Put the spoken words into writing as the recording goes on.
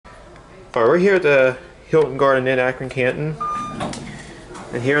Alright, we're here at the Hilton Garden Inn, Akron Canton.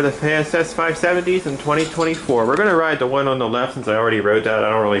 And here are the KSS 570s in 2024. We're going to ride the one on the left since I already rode that. I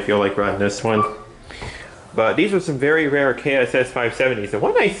don't really feel like riding this one. But these are some very rare KSS 570s. And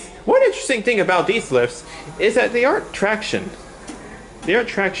one interesting thing about these lifts is that they aren't traction. They aren't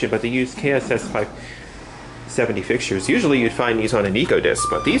traction, but they use KSS 570 fixtures. Usually you'd find these on an EcoDisc,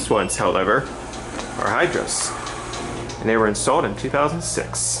 but these ones, however, are Hydros. And they were installed in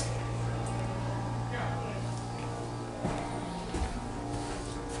 2006.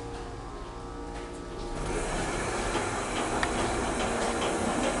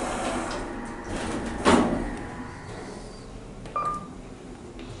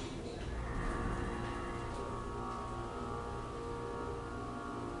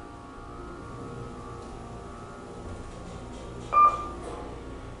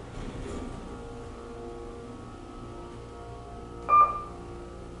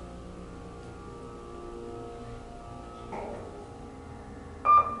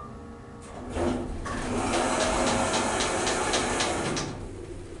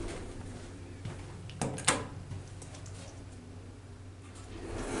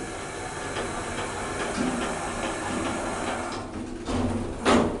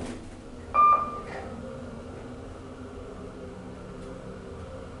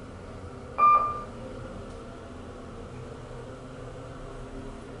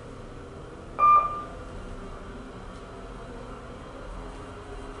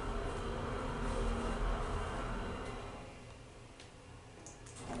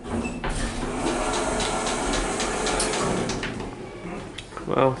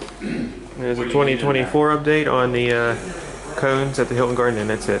 Well, there's a 2024 update on the cones at the Hilton Garden, and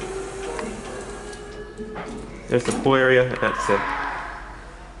that's it. There's the pool area, and that's it.